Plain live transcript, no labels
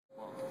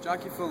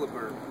Jockey full of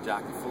bird.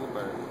 Jockey full of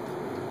bird.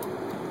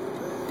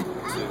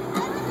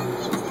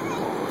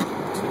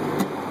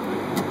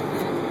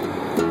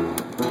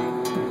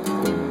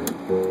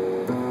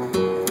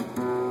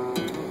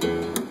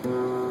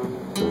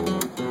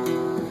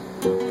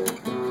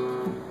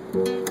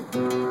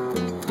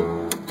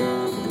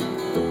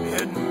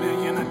 Heading a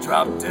million, I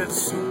dropped dead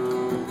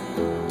soon.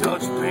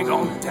 Dutch pink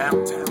on the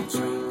downtown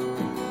train.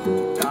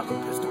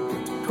 $2 pistol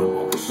with the gun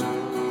on the shoot.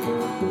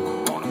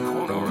 On a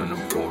corner in the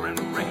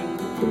pouring rain.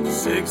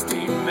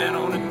 16 men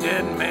on a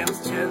dead man's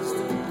chest.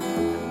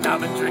 And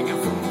I've been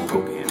drinking from a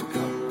broken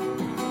cup.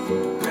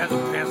 Grabbed a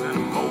pants and a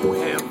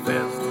mohair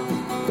vest.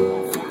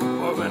 I'm full of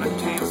bourbon, I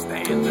can't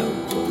stand up.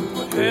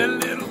 But hey,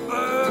 little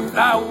bird,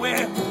 fly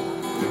away.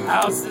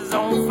 House is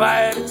on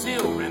fire, the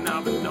children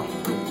are alone.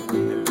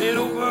 Hey,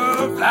 little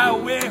bird, fly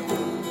away.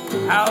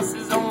 House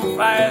is on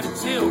fire, the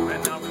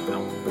children are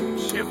alone.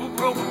 Shiver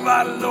broke a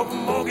bottle over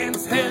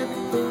Morgan's head.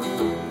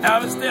 Now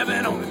I'm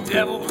stepping on the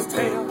devil's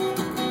tail.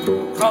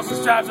 Across the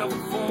stripes of a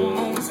full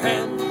moon's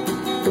head.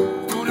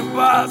 Through the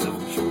bars of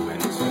a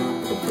Cuban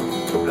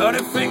chain.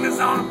 Bloody fingers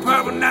on a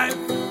purple knife.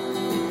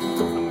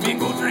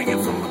 Flamingo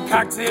drinking from a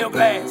cocktail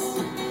glass.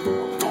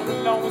 On the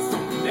lawn with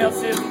someone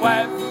else's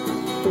wife.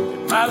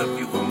 And mile of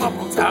view from up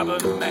on top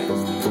of the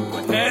mast.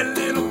 But hey,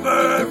 little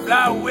bird,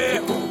 fly away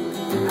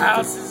home.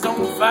 House is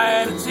on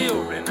fire, the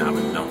children are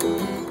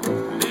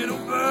alone. Little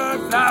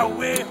bird, fly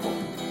away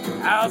home.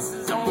 House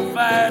is on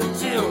fire, the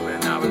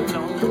children are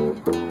alone.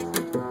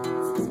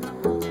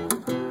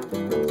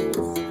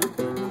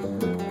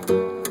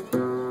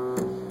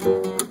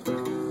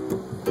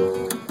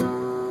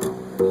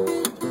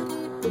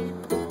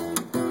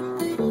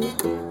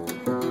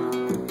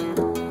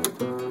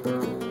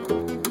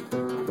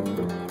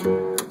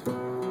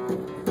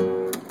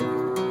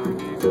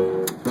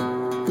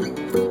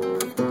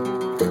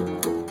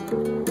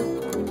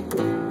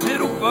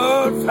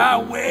 Fly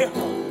away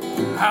home.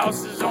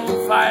 House is on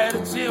fire, the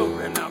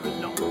children are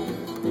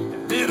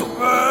alone. Little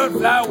bird,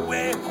 fly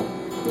away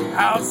home.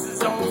 House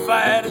is on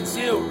fire, the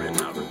children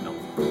are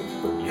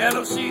alone.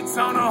 Yellow sheets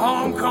on a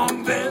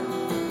homecoming bed.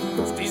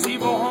 Stacey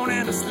Bohon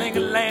and a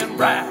Slingerland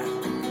ride.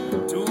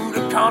 To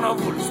the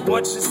carnival is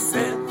what she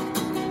said.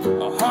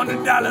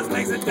 $100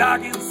 makes it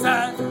dark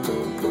inside.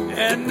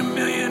 And a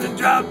million in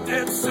drop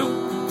dead soup.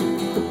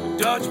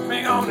 Dutch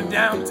pink on the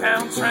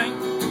downtown train.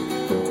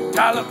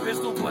 $2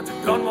 pistol, but the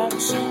gun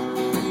won't shoot.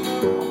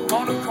 I'm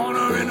on the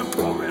corner in the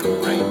pouring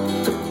rain.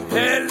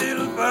 Hey,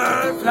 little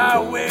bird, fly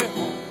away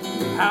home.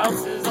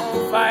 House is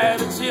on fire,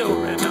 the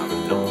children are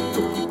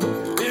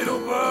alone. Little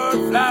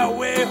bird, fly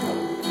away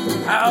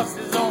home. House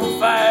is on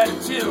fire,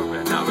 the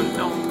children are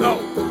alone. Go.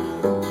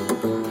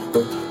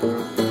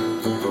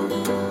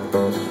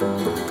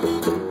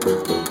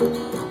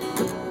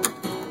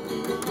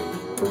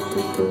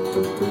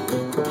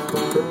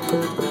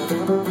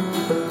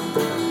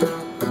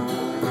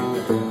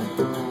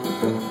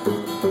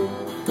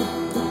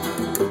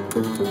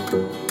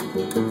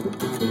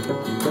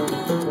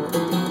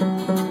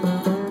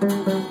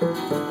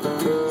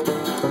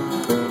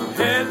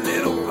 Hey,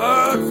 little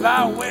bird,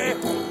 fly away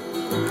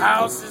home.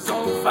 House is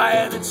on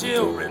fire, the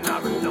children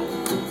are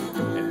alone.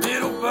 Hey,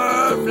 little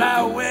bird, fly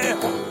away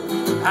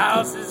home.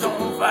 House is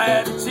on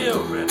fire, the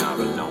children are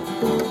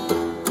alone.